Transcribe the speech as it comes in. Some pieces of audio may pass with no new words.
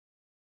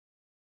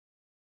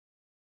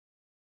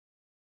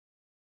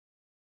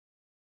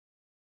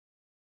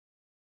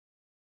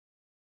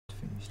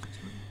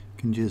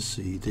can just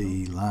see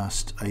the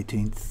last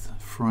 18th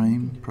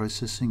frame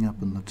processing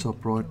up in the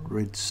top right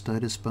red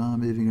status bar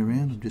moving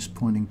around. I'm just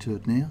pointing to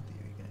it now.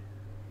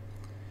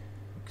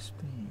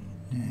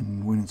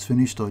 And when it's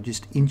finished, I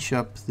just inch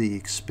up the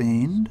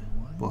expand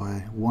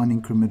by one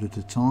increment at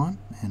a time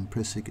and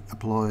press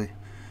apply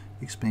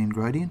expand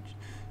gradient.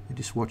 You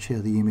just watch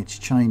how the image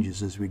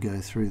changes as we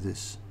go through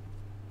this.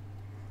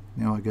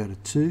 Now I go to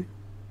 2.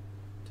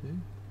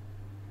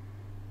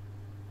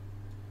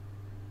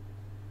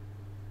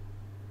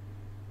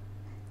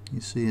 You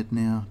see it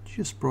now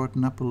just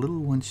brighten up a little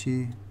once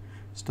you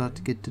start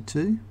to get to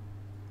 2.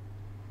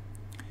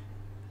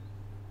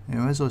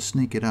 Now as I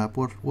sneak it up,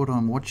 what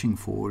I'm watching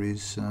for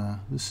is,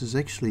 this is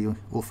actually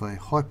off a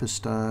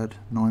Hyperstar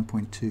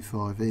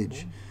 9.25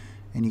 Edge,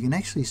 and you can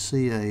actually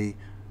see a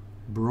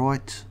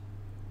bright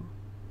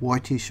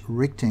whitish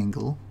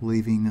rectangle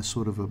leaving a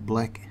sort of a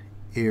black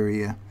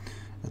area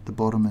at the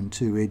bottom and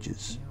 2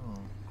 edges.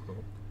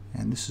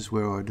 And this is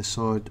where I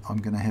decide I'm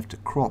going to have to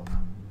crop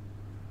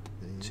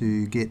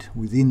to get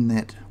within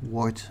that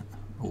white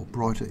or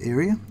brighter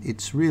area.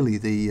 It's really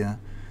the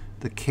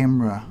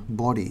camera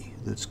body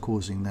that's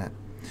causing that.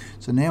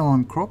 So now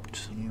I'm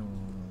cropped.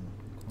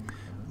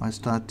 I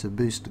start to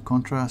boost the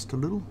contrast a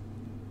little,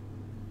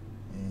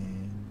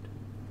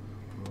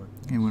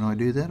 and when I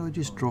do that I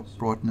just drop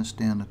brightness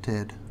down a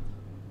tad,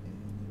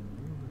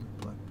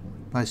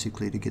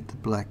 basically to get the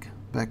black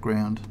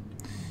background.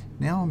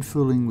 Now I'm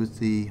fooling with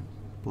the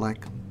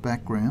black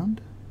background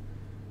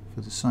for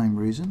the same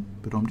reason,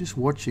 but I'm just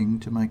watching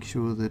to make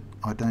sure that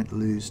I don't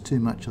lose too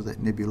much of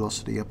that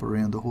nebulosity up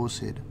around the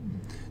Horsehead.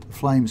 The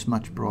flame's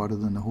much brighter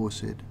than the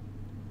Horsehead.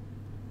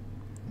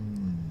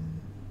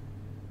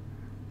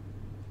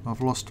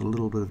 I've lost a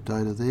little bit of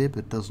data there, but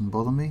it doesn't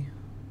bother me.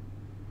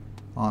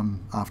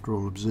 I'm, after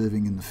all,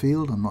 observing in the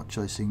field. I'm not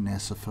chasing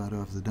NASA photo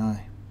of the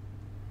day.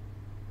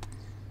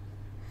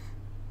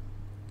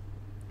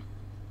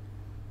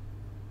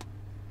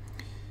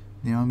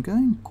 Now I'm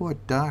going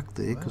quite dark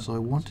there because I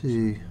want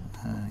to,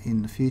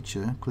 in the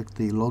future, click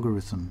the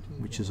logarithm,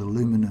 which is a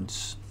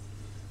luminance,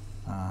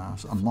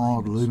 a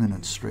mild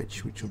luminance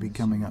stretch, which will be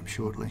coming up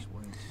shortly.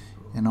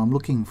 And I'm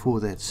looking for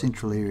that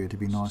central area to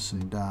be nice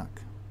and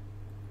dark.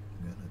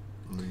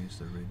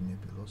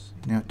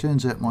 Now it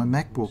turns out my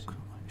MacBook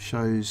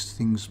shows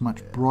things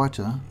much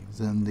brighter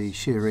than the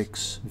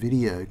ShareX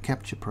video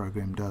capture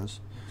program does.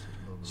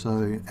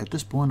 So at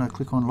this point I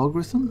click on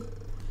logarithm,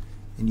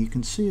 and you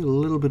can see a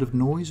little bit of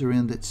noise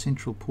around that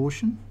central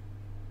portion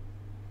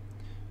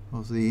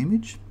of the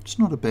image. It's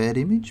not a bad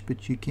image,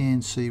 but you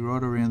can see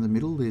right around the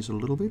middle there's a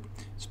little bit.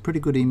 It's a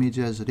pretty good image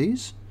as it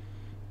is,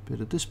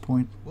 but at this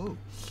point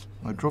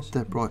I drop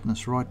that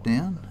brightness right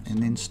down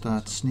and then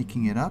start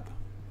sneaking it up,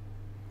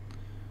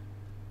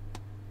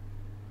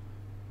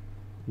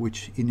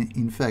 which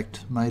in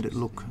fact made it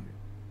look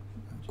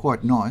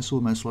quite nice,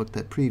 almost like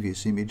that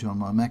previous image on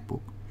my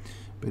MacBook.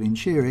 But in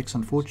ShareX,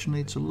 unfortunately,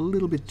 it's a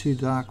little bit too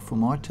dark for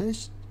my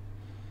taste.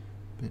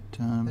 But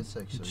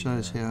it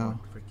shows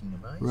how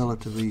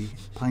relatively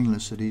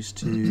painless it is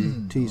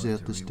to tease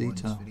out this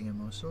detail.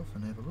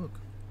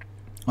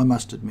 I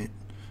must admit,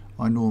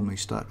 I normally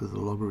start with the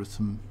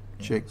logarithm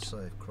checked,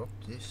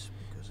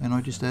 and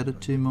I just add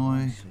it to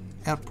my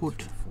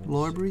output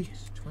library.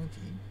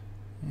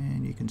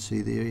 And you can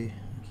see there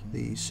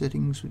the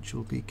settings, which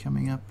will be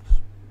coming up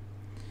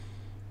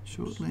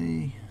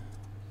shortly.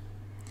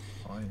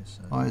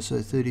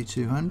 ISO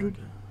 3200.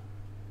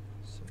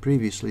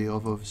 Previously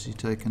I've obviously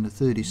taken a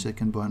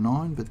 32nd by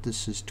 9, but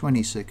this is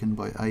 22nd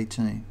by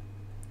 18.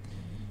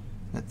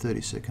 That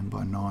 32nd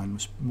by 9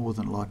 was more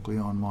than likely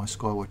on my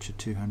Skywatcher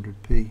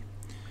 200p.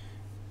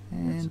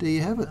 And there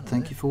you have it.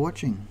 Thank you for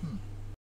watching.